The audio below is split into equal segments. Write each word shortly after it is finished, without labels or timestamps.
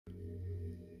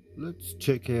Let's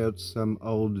check out some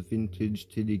old vintage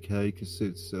TDK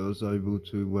cassettes I was able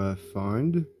to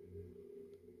find,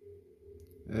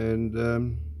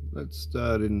 and let's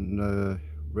start in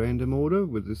random order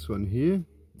with this one here.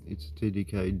 It's a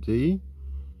TDK D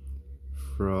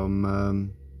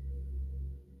from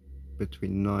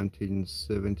between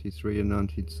 1973 and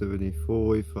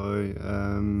 1974, if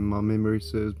my memory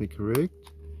serves me correct.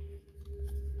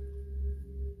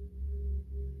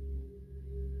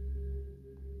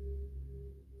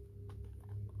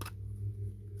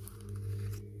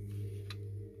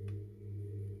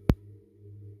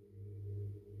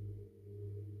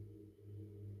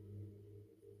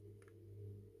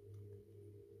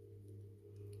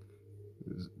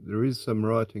 There is some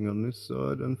writing on this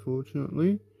side,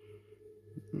 unfortunately.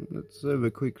 Let's have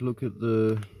a quick look at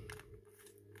the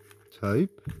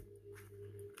tape.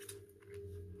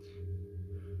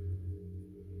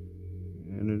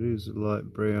 And it is a light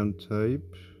brown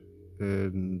tape,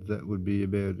 and that would be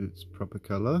about its proper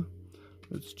colour.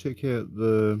 Let's check out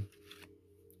the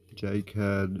J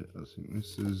card. I think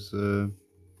this is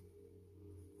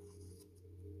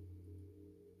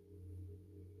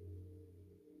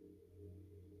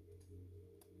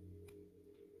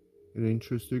an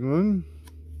interesting one,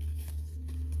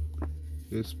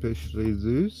 especially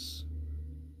this.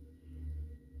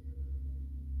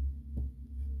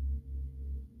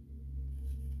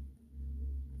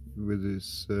 With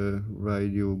this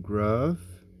radial graph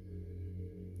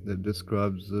that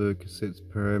describes the cassette's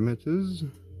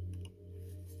parameters.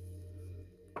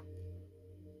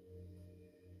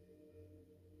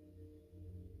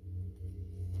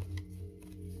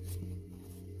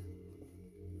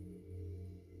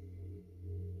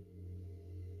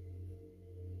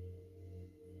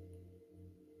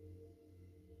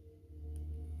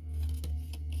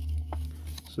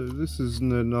 So this is in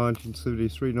the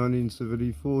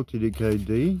 1973-1974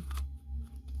 TDK-D.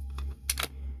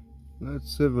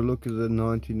 Let's have a look at the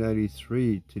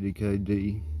 1983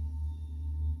 TDK-D.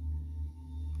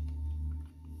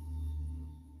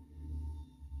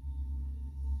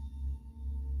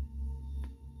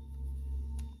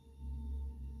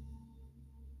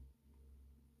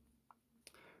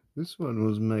 This one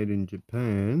was made in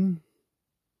Japan,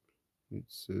 it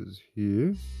says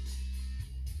here.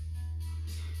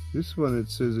 This one, it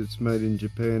says it's made in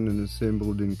Japan and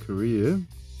assembled in Korea.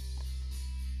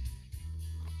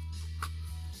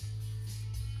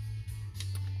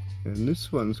 And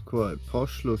this one's quite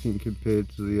posh looking compared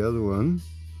to the other one,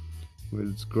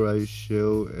 with its grey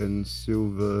shell and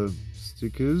silver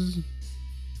stickers.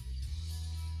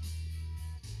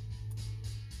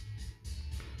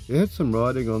 It had some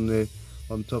writing on there,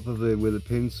 on top of there with a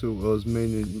pencil.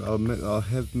 I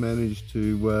have managed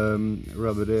to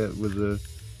rub it out with a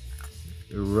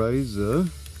eraser,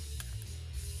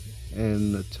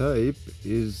 and the tape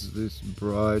is this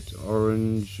bright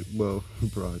orange, well,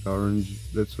 bright orange,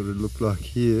 that's what it looked like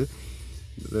here,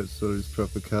 but that's sort of its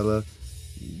proper colour.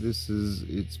 This is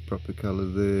its proper colour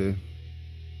there,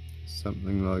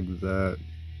 something like that.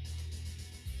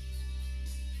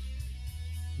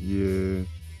 Yeah.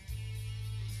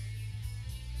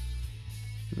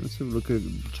 Let's have a look at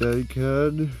J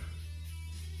card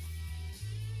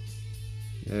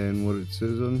and what it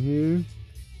says on here.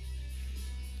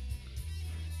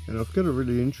 And I've got a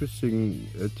really interesting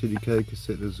TDK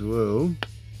cassette as well.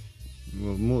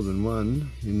 Well, more than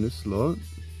one in this lot.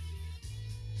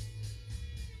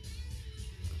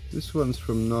 This one's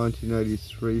from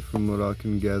 1983 from what I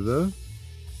can gather.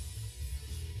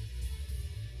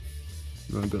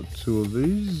 And I've got two of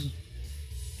these.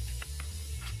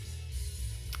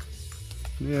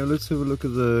 Now let's have a look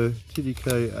at the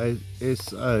TDK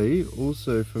SA,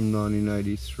 also from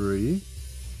 1983.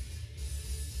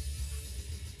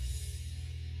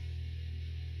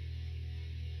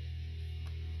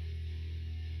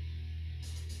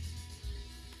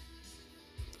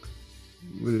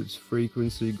 With its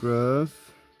frequency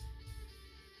graph.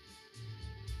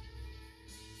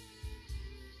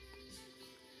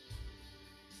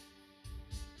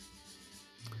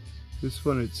 This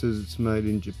one, it says it's made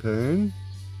in Japan.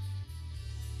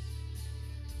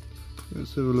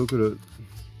 Let's have a look at it.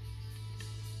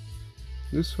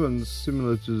 This one's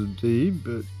similar to the D,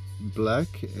 but black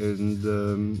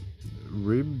and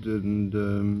ribbed, and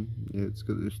yeah, it's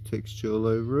got this texture all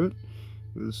over it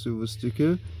with a silver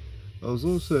sticker. I was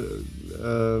also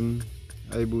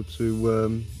able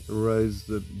to erase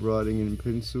the writing in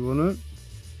pencil on it.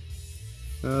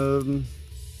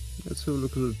 Let's have a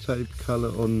look at the tape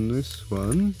colour on this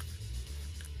one.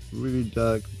 Really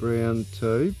dark brown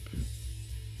tape.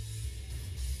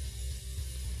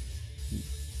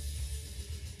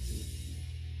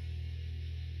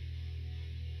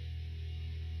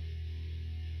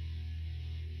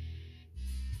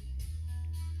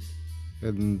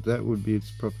 and that would be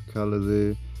its proper color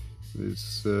there.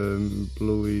 This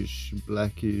bluish,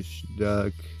 blackish,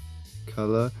 dark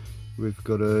color. We've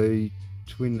got a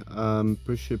twin arm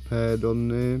pressure pad on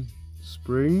there,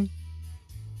 spring.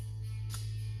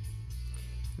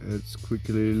 Let's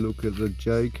quickly look at the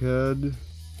J card,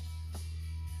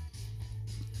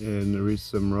 and there is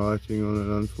some writing on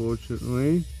it,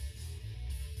 unfortunately.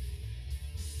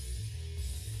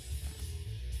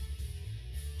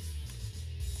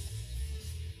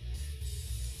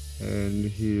 And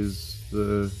here's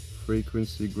the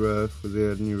frequency graph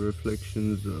without any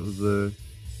reflections of the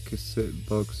cassette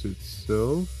box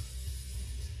itself.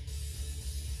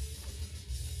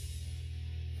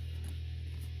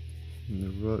 And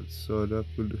the right side up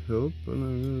would help. I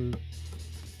don't know,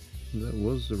 that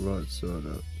was the right side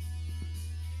up.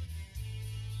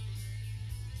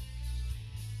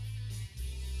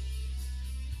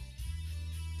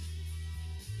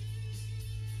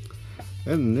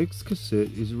 And the next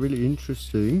cassette is really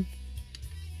interesting.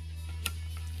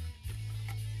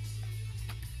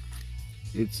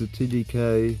 It's a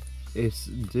TDK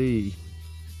SD.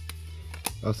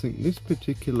 I think this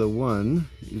particular one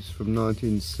is from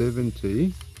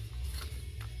 1970,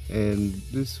 and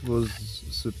this was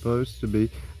supposed to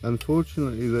be,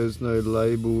 unfortunately there's no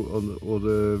label on or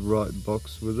the right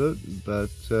box with it, but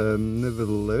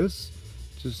nevertheless,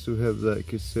 just to have that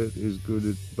cassette is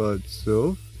good by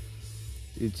itself.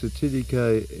 It's a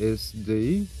TDK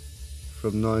SD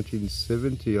from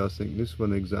 1970, I think this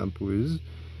one example is.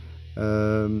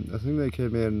 I think they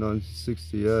came out in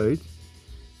 1968,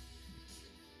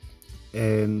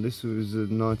 and this was a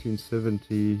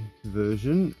 1970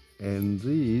 version, and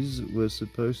these were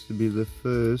supposed to be the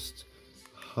first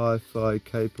hi-fi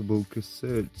capable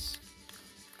cassettes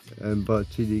by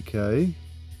TDK.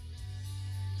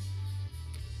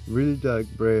 Really dark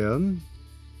brown,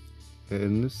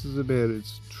 and this is about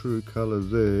its true color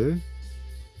there.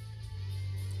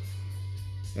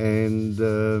 And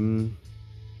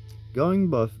going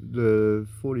by the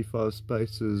 45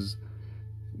 Spaces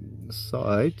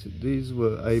site, these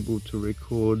were able to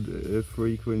record a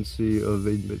frequency of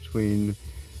in between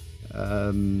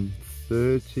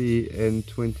 30 and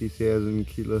 20,000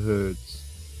 kilohertz.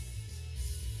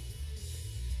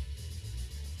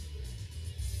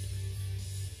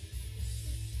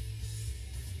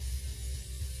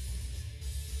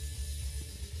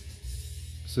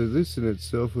 So this in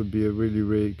itself would be a really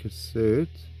rare cassette,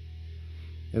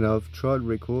 and I've tried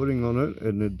recording on it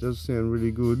and it does sound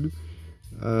really good.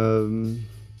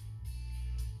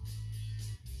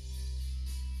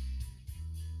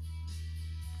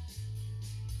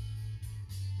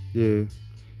 Yeah,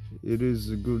 it is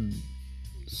a good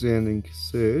sounding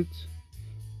cassette,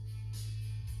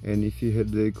 and if you had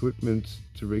the equipment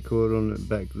to record on it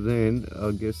back then,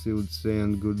 I guess it would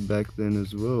sound good back then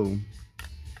as well.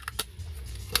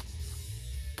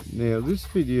 Now this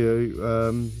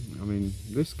video, I mean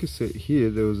this cassette here,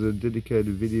 there was a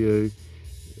dedicated video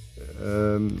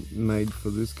made for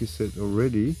this cassette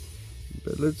already,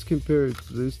 but let's compare it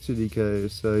to this TDK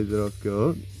SA that I've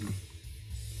got.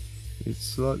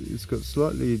 It's got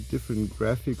slightly different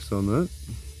graphics on it.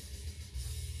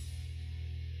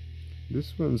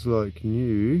 This one's like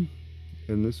new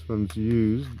and this one's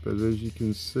used, but as you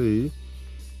can see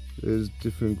there's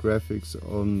different graphics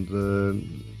on the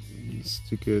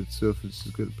sticker itself. It's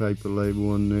just got a paper label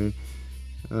on there.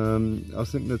 I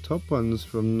think the top one's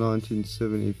from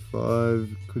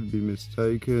 1975, could be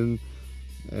mistaken,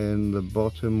 and the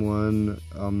bottom one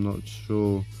I'm not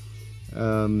sure.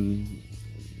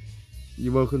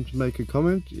 You're welcome to make a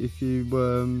comment if you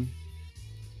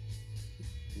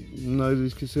know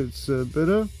these cassettes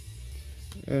better.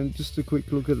 And just a quick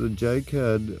look at the J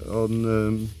card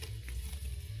on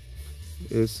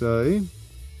SA.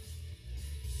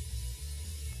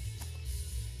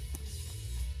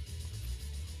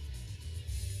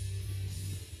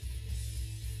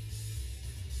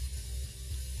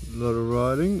 A lot of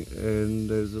writing, and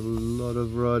there's a lot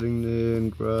of writing there,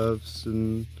 and graphs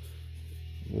and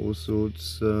all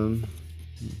sorts. Let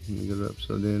me get it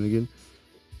upside down again.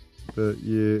 But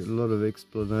yeah, a lot of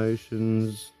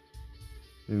explanations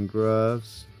and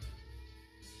graphs,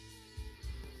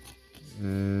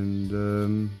 and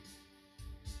I'm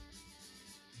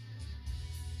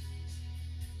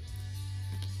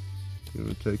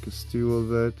going to take a steal of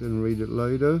that and read it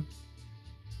later.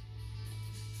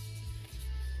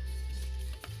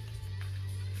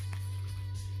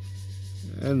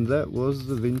 And that was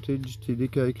the vintage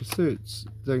TDK cassettes.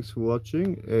 Thanks for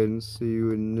watching, and see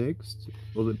you in the next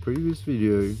or the previous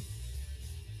video.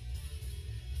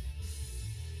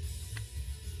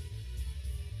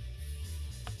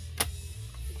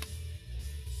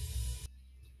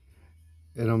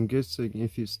 And I'm guessing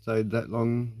if you stayed that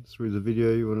long through the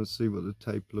video, you want to see what the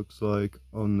tape looks like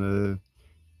on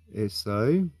the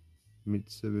SA,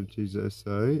 mid-70s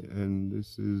SA, and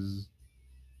this is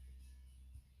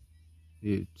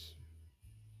it.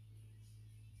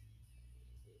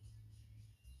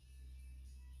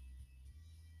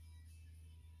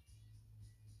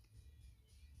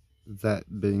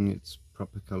 That being its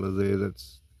proper colour there,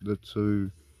 that's the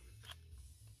two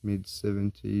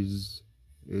mid-70s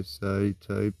SA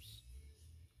tapes.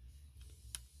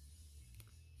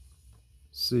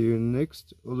 See you in the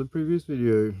next or the previous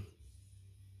video.